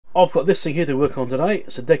I've got this thing here to work on today.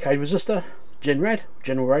 It's a Decade Resistor, GenRad,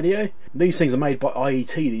 general radio. These things are made by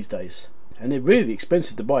IET these days, and they're really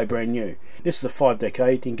expensive to buy brand new. This is a 5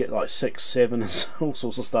 decade, you can get like 6, 7, and all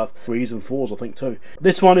sorts of stuff, 3s and 4s I think too.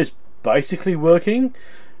 This one is basically working,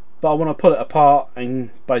 but I want to pull it apart and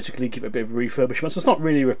basically give it a bit of a refurbishment. So it's not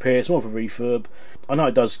really a repair, it's more of a refurb. I know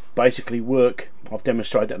it does basically work, I've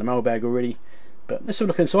demonstrated that in the mailbag already, but let's have a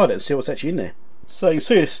look inside it and see what's actually in there. So you can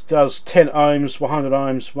see this does 10 ohms, 100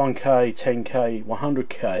 ohms, 1k, 10k,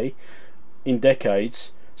 100k in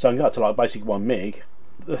decades, so I can go up to like basically 1 meg.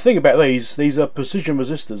 The thing about these are precision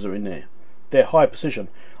resistors are in there. They're high precision.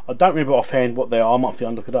 I don't remember offhand what they are, I might have to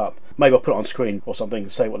look it up. Maybe I'll put it on screen or something to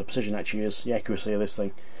say what the precision actually is, the accuracy of this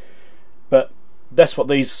thing. But that's what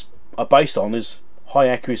these are based on, is high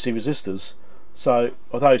accuracy resistors. So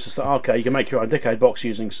although it's just like, okay, you can make your own Decade box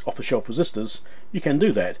using off-the-shelf resistors, you can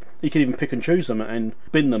do that. You can even pick and choose them and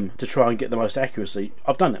bin them to try and get the most accuracy.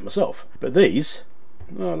 I've done that myself. But these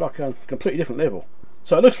are like a completely different level.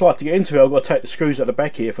 So it looks like to get into it I've got to take the screws out the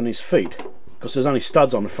back here from these feet, because there's only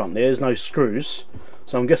studs on the front there, there's no screws.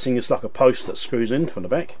 So I'm guessing it's like a post that screws in from the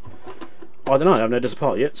back. I don't know, I haven't had this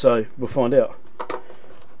apart yet, so we'll find out.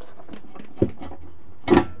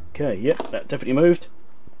 Okay, yep, that definitely moved.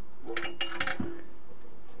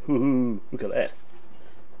 Woohoo, look at that.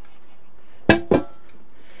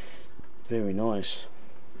 Very nice.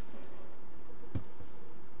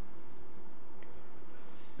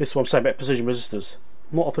 This is what I'm saying about precision resistors,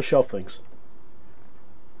 not off the shelf things.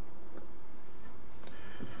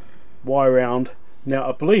 Wire round. Now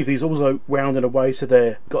I believe these also wound in a way so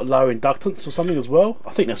they've got low inductance or something as well.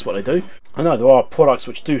 I think that's what they do. I know there are products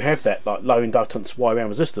which do have that, like low inductance wire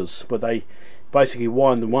round resistors, where they basically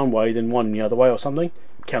wind them one way then wind the other way or something.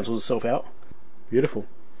 Cancels itself out. Beautiful.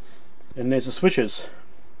 And there's the switches.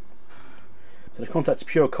 So the contact's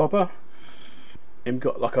pure copper, and we've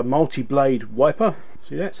got like a multi-blade wiper.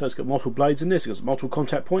 See that? So it's got multiple blades in this, it's got multiple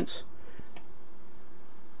contact points.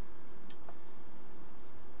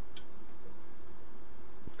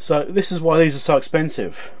 So this is why these are so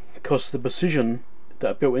expensive, because the precision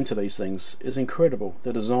that are built into these things is incredible.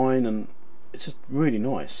 The design, and it's just really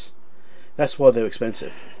nice. That's why they're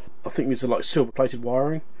expensive. I think these are like silver plated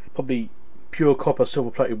wiring, probably pure copper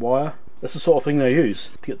silver plated wire. That's the sort of thing they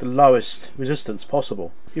use to get the lowest resistance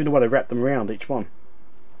possible, even the way they wrap them around each one.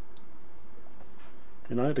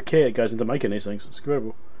 You know, the care goes into making these things, it's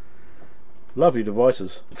incredible. Lovely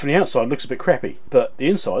devices. From the outside it looks a bit crappy, but the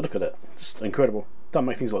inside, look at it, just incredible. Don't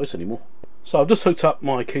make things like this anymore. So I've just hooked up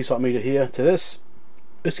my Keysight meter here to this.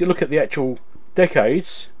 Let's get a look at the actual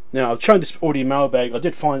decades. Now I've shown this already in mailbag. I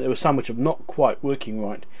did find there was some which are not quite working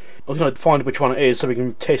right. I'm going to find which one it is so we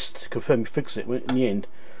can test, confirm, fix it in the end.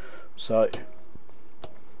 So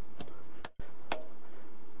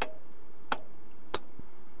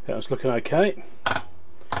that's looking okay.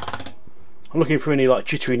 I'm looking for any like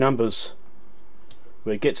jittery numbers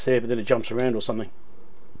where it gets there but then it jumps around or something.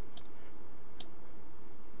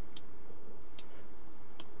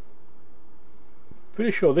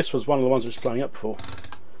 Pretty sure this was one of the ones that was playing up before.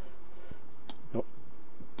 Nope.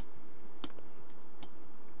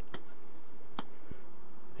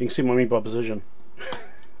 You can see what I mean by precision.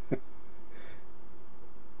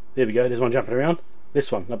 There we go, there's one jumping around.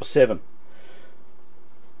 This one, number 7.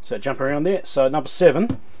 So jump around there. So number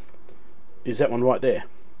 7 is that one right there.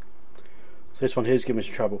 So this one here is giving us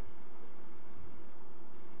trouble.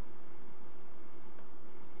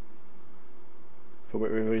 For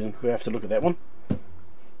whatever reason, we have to look at that one.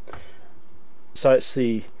 So it's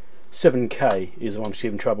the 7K is the one that's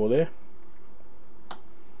giving trouble there.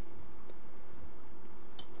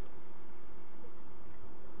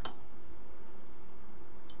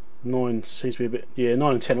 Nine seems to be a bit, yeah,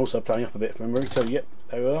 9 and 10 also playing up a bit from memory, so yep,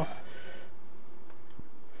 there we are.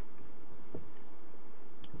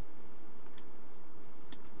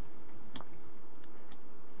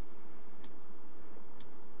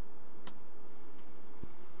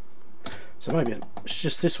 So maybe it's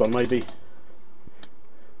just this one, maybe.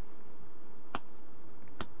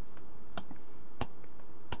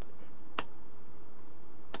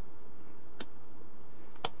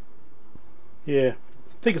 Yeah,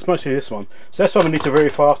 I think it's mostly this one. So that's why we need to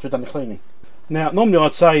verify after we've done the cleaning. Now, normally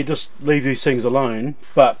I'd say just leave these things alone,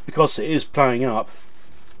 but because it is playing up,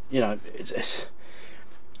 you know, it's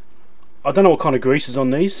I don't know what kind of grease is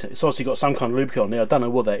on these. It's obviously got some kind of lubricant on there. I don't know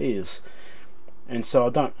what that is, and so I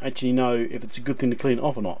don't actually know if it's a good thing to clean it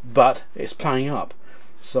off or not. But it's playing up,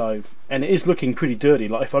 so, and it is looking pretty dirty.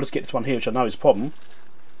 Like if I just get this one here, which I know is a problem.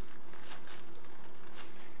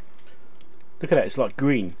 Look at that, it's like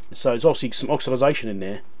green. So there's obviously some oxidization in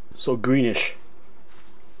there, sort of greenish.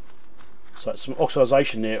 So it's some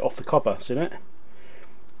oxidisation there off the copper, see that?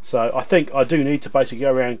 So I think I do need to basically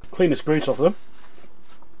go around, clean this grease off of them,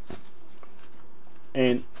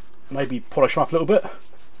 and maybe polish them up a little bit,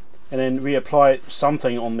 and then reapply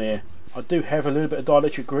something on there. I do have a little bit of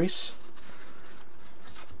dielectric grease.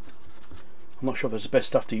 I'm not sure if it's the best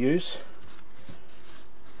stuff to use.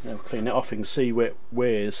 Now clean that off, you can see where it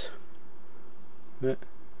wears. Yeah.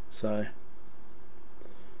 So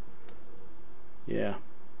yeah.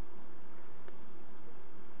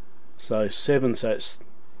 So 7, so it's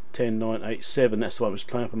 10, 9, 8, 7, that's the one which is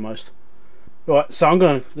playing up the most. Right, so I'm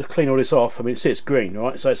going to clean all this off. I mean, see, it's green,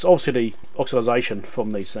 right? So it's obviously the oxidisation from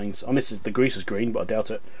these things. Unless the grease is green, but I doubt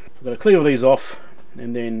it. I'm going to clean all these off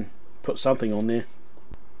and then put something on there.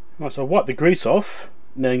 Right, so I wipe the grease off.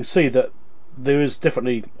 Now you can see that there is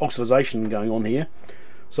definitely oxidisation going on here.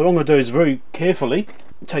 So what I'm going to do is very carefully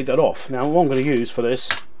take that off. Now what I'm going to use for this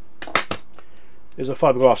is a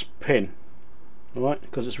fiberglass pen, right?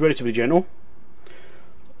 Because it's relatively gentle.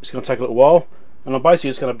 It's going to take a little while, and I'm basically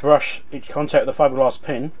just going to brush each contact of the fiberglass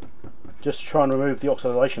pen just to try and remove the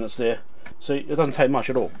oxidisation that's there. See, it doesn't take much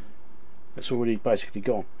at all. It's already basically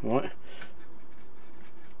gone, right?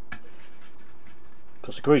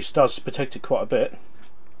 Because the grease does protect it quite a bit.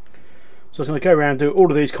 So I'm going to go around and do all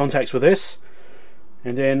of these contacts with this,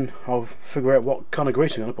 and then I'll figure out what kind of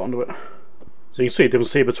grease I'm going to put onto it. So you can see the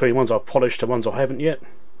difference here between ones I've polished and ones I haven't yet.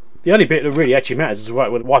 The only bit that really actually matters is right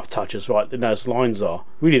where the wiper touches, right, and those lines are.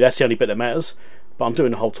 Really that's the only bit that matters, but I'm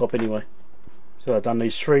doing the whole top anyway. So I've done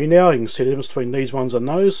these 3 now. You can see the difference between these ones and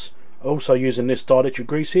those. I'm also using this dielectric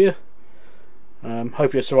grease here.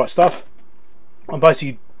 Hopefully it's the right stuff. I'm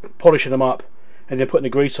basically polishing them up and then putting the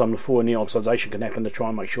grease on before any oxidisation can happen to try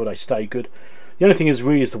and make sure they stay good. The only thing is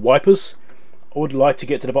really is the wipers. I would like to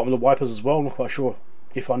get to the bottom of the wipers as well. I'm not quite sure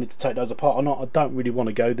if I need to take those apart or not. I don't really want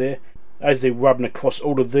to go there. As they're rubbing across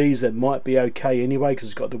all of these, it might be okay anyway because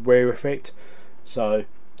it's got the wear effect. So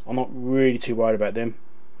I'm not really too worried about them.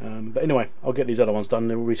 But anyway, I'll get these other ones done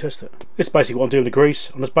and then we'll retest it. It's basically what I'm doing with the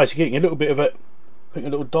grease. I'm just basically getting a little bit of it, putting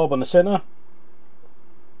a little dab on the centre.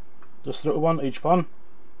 Just a little one, each one.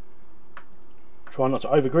 Try not to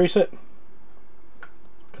over grease it.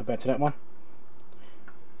 Go back to that one.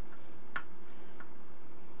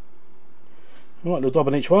 Right, a little dab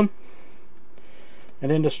on each one.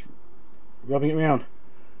 And then just rubbing it around.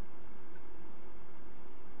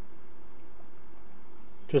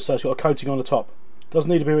 Just so it's got a coating on the top. Doesn't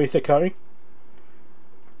need to be a really thick coating.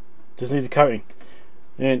 Just needs a coating.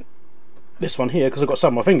 And this one here, because I've got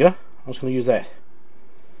some on my finger, I'm just going to use that.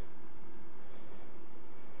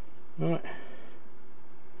 Alright.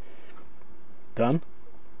 Done.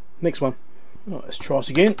 Next one. Right, let's try this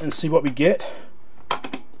again and see what we get.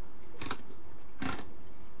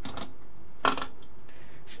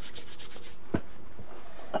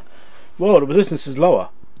 Well, the resistance is lower.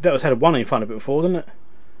 That was had a 1 in front of it before, didn't it?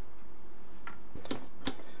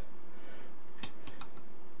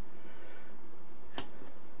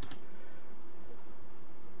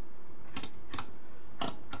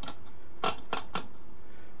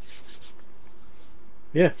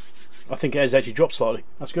 Yeah, I think it has actually dropped slightly.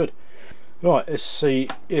 That's good. Right, let's see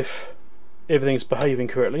if everything's behaving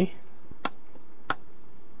correctly.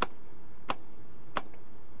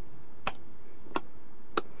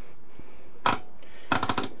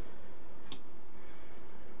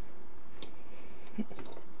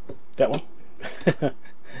 That one.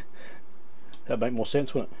 That'd make more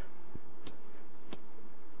sense, wouldn't it?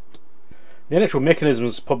 The electrical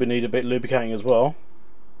mechanisms probably need a bit lubricating as well.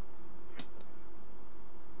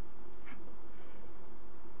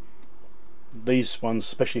 These ones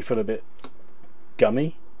especially feel a bit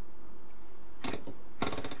gummy.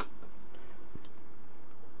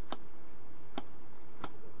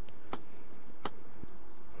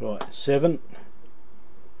 Right, 7.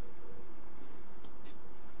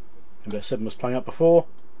 Remember 7 was playing up before.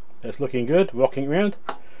 That's looking good, rocking around.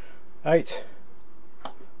 8,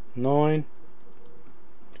 9,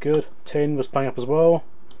 good. 10 was playing up as well.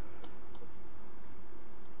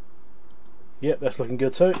 Yep, that's looking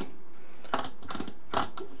good too.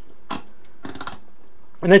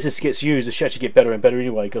 And as this gets used, it should actually get better and better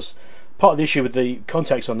anyway, because part of the issue with the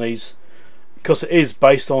contacts on these, because it is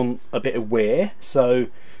based on a bit of wear, so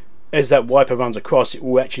as that wiper runs across, it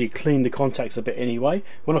will actually clean the contacts a bit anyway.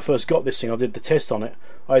 When I first got this thing, I did the test on it.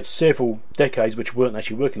 I had several decades which weren't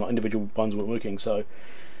actually working, like individual ones weren't working, so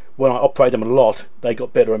when I operated them a lot, they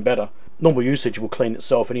got better and better. Normal usage will clean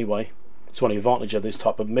itself anyway. It's one of the advantages of this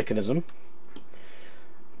type of mechanism.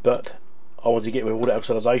 But I wanted to get rid of all that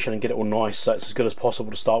oxidisation and get it all nice so it's as good as possible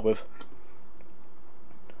to start with.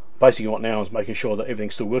 Basically what now is making sure that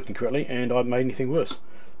everything's still working correctly and I haven't made anything worse.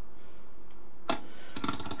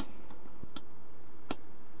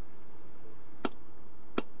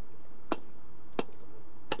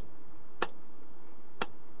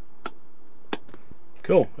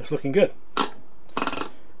 Cool, it's looking good.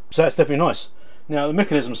 So that's definitely nice. Now the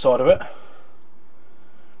mechanism side of it,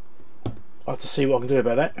 I'll have to see what I can do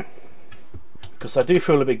about that, because I do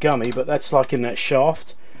feel a bit gummy, but that's like in that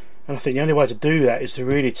shaft, and I think the only way to do that is to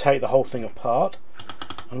really take the whole thing apart.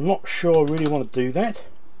 I'm not sure I really want to do that.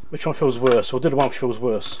 Which one feels worse? Or do the one which feels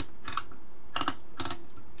worse?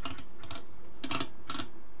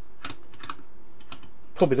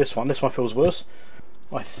 Probably this one. This one feels worse.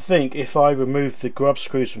 I think if I remove the grub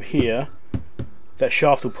screws from here, that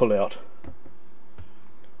shaft will pull out.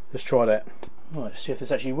 Let's try that. Right, see if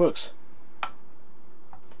this actually works.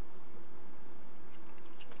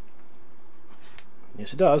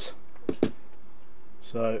 Yes, it does.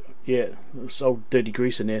 So yeah, there's old dirty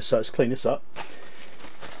grease in there, so let's clean this up.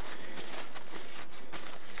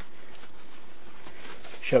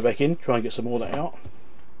 Show it back in, try and get some more of that out.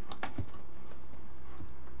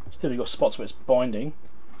 Still got spots where it's binding.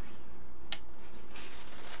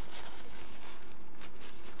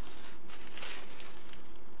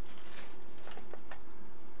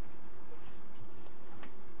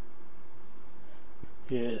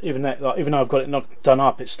 Yeah, even that, like, even though I've got it done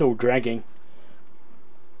up, it's still dragging.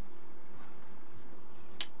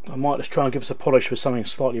 I might just try and give us a polish with something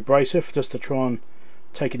slightly abrasive, just to try and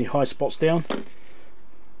take any high spots down.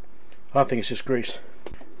 I don't think it's just grease.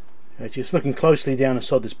 Just looking closely down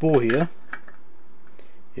inside this bore here,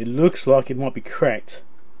 it looks like it might be cracked.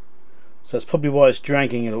 So that's probably why it's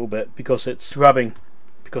dragging a little bit, because it's rubbing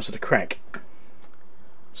because of the crack.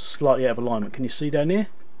 Slightly out of alignment. Can you see down there?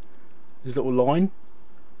 There's a little line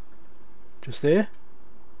just there.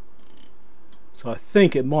 So I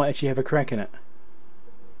think it might actually have a crack in it.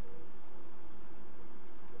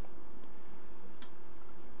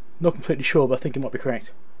 Not completely sure, but I think it might be cracked.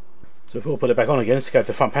 So if we'll put it back on again, let's go if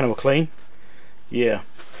the front panel will clean. Yeah.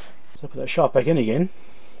 So put that shaft back in again.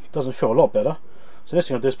 Doesn't feel a lot better. So next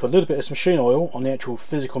thing I'll do is put a little bit of machine oil on the actual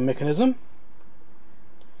physical mechanism,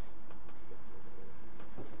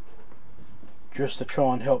 just to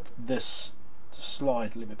try and help this to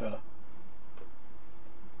slide a little bit better.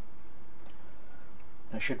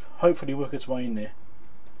 That should hopefully work its way in there.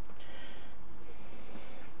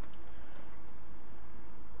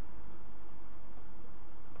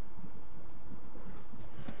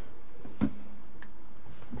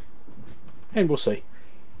 And we'll see.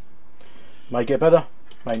 May get better,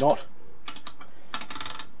 may not.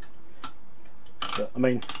 But I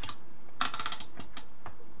mean,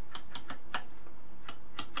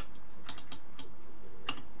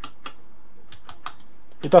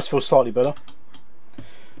 it does feel slightly better.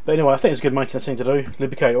 But anyway, I think it's a good maintenance thing to do.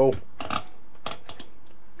 Lubricate all.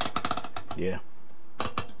 Yeah.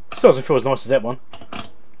 Still doesn't feel as nice as that one,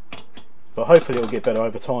 but hopefully it'll get better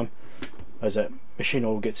over time as that machine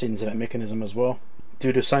oil gets into that mechanism as well.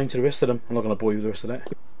 Do the same to the rest of them. I'm not going to bore you with the rest of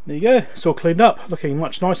that. There you go, it's all cleaned up, looking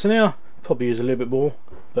much nicer now. Probably use a little bit more,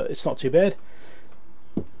 but it's not too bad.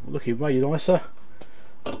 Looking way nicer.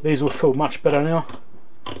 These will feel much better now.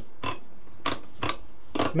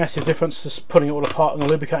 Massive difference, just putting it all apart and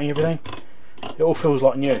lubricating everything. It all feels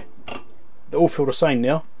like new. They all feel the same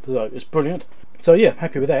now, so it's brilliant. So yeah,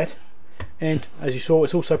 happy with that. And as you saw,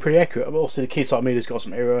 it's also pretty accurate. But also the keysight meter's got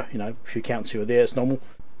some error, you know, a few counts here or there, it's normal.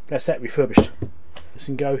 That's that refurbished. This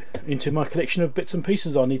can go into my collection of bits and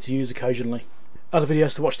pieces I need to use occasionally. Other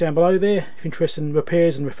videos to watch down below there if you're interested in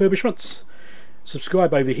repairs and refurbishments.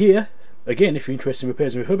 Subscribe over here, again if you're interested in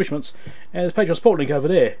repairs and refurbishments, and there's a Patreon support link over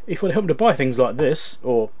there if you want to help me to buy things like this,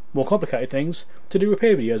 or more complicated things, to do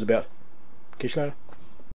repair videos about. Catch you later.